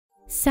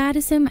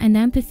Sadism and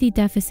empathy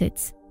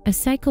deficits, a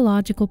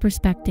psychological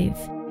perspective.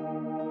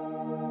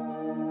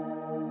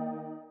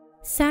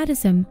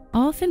 Sadism,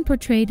 often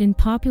portrayed in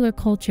popular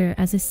culture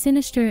as a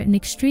sinister and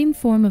extreme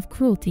form of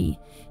cruelty,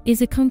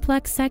 is a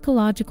complex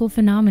psychological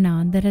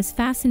phenomenon that has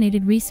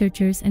fascinated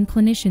researchers and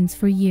clinicians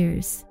for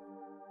years.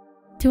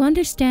 To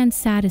understand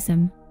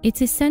sadism,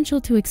 it's essential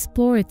to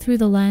explore it through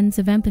the lens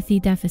of empathy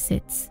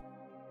deficits.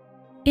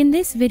 In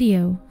this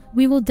video,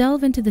 we will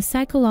delve into the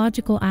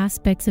psychological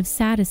aspects of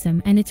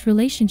sadism and its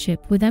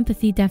relationship with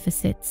empathy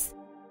deficits.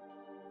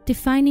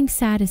 Defining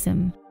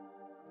sadism.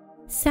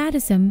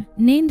 Sadism,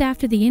 named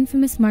after the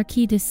infamous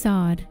Marquis de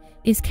Sade,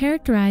 is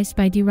characterized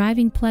by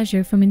deriving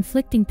pleasure from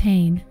inflicting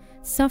pain,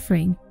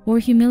 suffering, or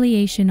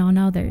humiliation on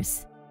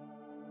others.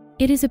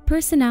 It is a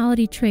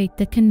personality trait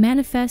that can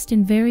manifest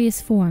in various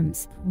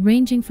forms,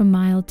 ranging from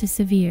mild to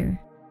severe.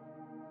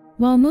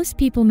 While most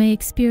people may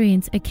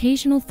experience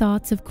occasional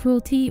thoughts of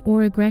cruelty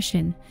or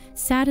aggression,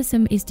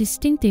 sadism is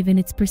distinctive in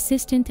its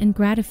persistent and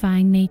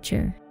gratifying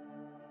nature.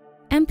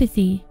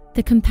 Empathy,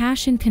 the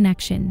compassion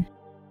connection.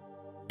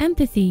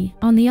 Empathy,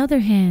 on the other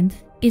hand,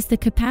 is the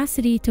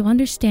capacity to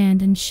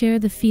understand and share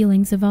the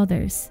feelings of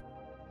others.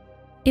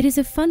 It is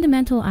a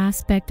fundamental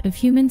aspect of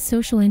human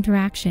social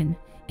interaction,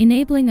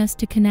 enabling us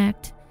to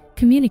connect,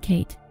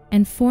 communicate,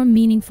 and form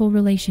meaningful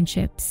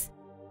relationships.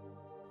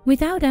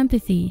 Without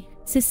empathy,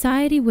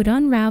 society would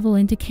unravel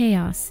into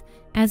chaos,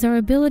 as our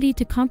ability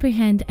to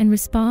comprehend and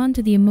respond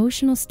to the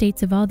emotional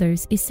states of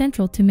others is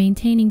central to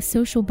maintaining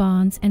social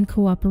bonds and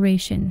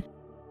cooperation.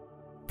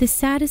 The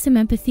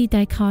sadism-empathy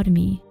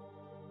dichotomy.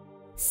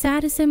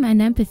 Sadism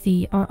and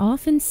empathy are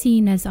often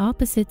seen as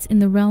opposites in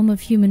the realm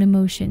of human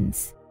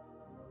emotions.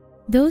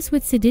 Those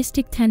with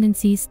sadistic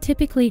tendencies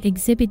typically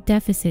exhibit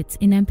deficits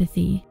in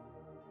empathy.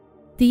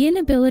 The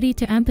inability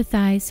to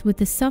empathize with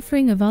the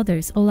suffering of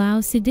others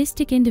allows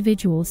sadistic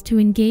individuals to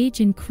engage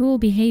in cruel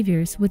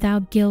behaviors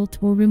without guilt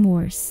or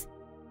remorse.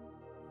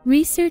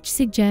 Research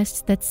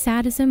suggests that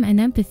sadism and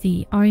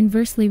empathy are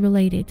inversely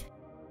related.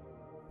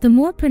 The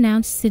more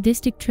pronounced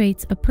sadistic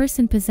traits a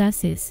person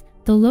possesses,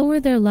 the lower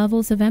their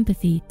levels of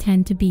empathy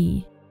tend to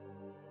be.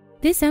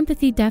 This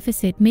empathy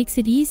deficit makes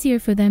it easier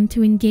for them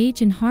to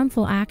engage in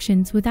harmful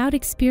actions without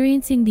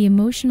experiencing the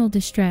emotional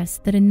distress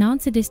that a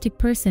non-sadistic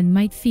person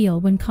might feel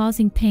when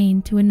causing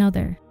pain to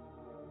another.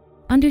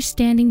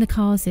 Understanding the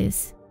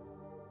causes.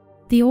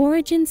 The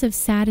origins of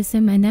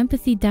sadism and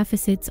empathy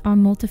deficits are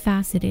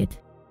multifaceted.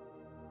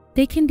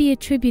 They can be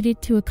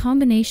attributed to a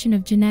combination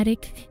of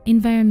genetic,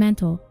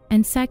 environmental,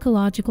 and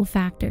psychological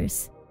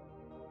factors.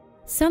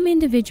 Some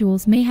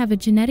individuals may have a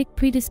genetic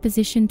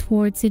predisposition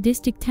toward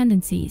sadistic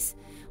tendencies,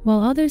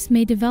 while others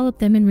may develop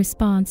them in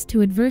response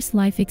to adverse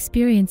life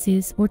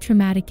experiences or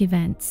traumatic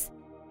events.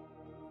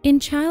 In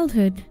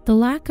childhood, the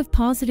lack of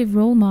positive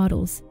role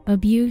models,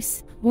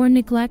 abuse, or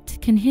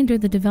neglect can hinder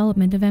the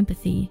development of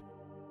empathy.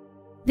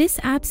 This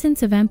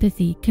absence of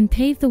empathy can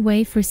pave the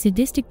way for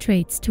sadistic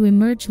traits to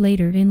emerge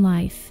later in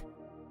life.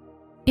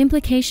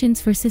 Implications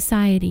for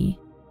society.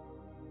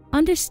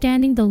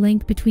 Understanding the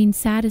link between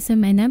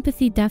sadism and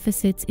empathy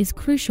deficits is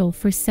crucial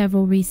for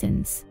several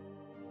reasons.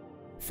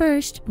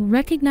 First,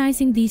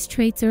 recognizing these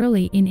traits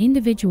early in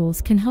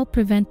individuals can help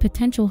prevent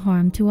potential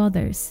harm to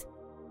others.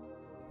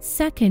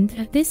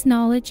 Second, this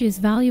knowledge is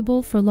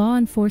valuable for law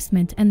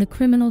enforcement and the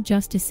criminal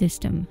justice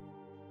system.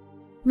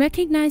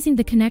 Recognizing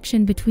the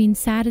connection between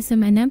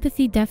sadism and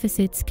empathy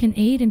deficits can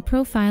aid in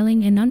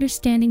profiling and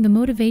understanding the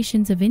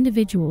motivations of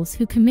individuals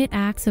who commit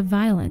acts of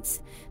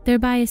violence,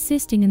 thereby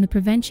assisting in the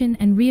prevention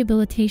and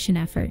rehabilitation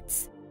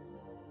efforts.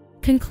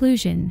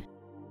 Conclusion.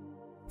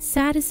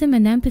 Sadism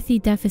and empathy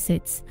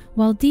deficits,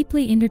 while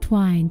deeply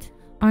intertwined,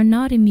 are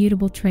not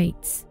immutable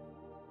traits.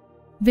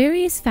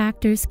 Various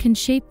factors can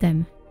shape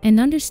them, and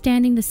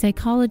understanding the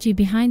psychology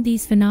behind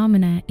these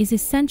phenomena is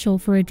essential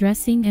for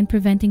addressing and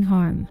preventing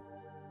harm.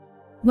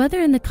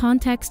 Whether in the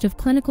context of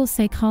clinical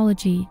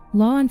psychology,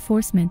 law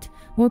enforcement,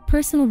 or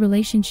personal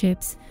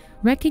relationships,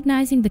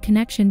 recognizing the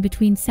connection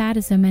between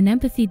sadism and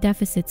empathy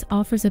deficits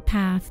offers a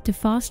path to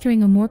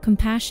fostering a more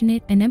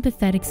compassionate and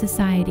empathetic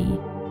society.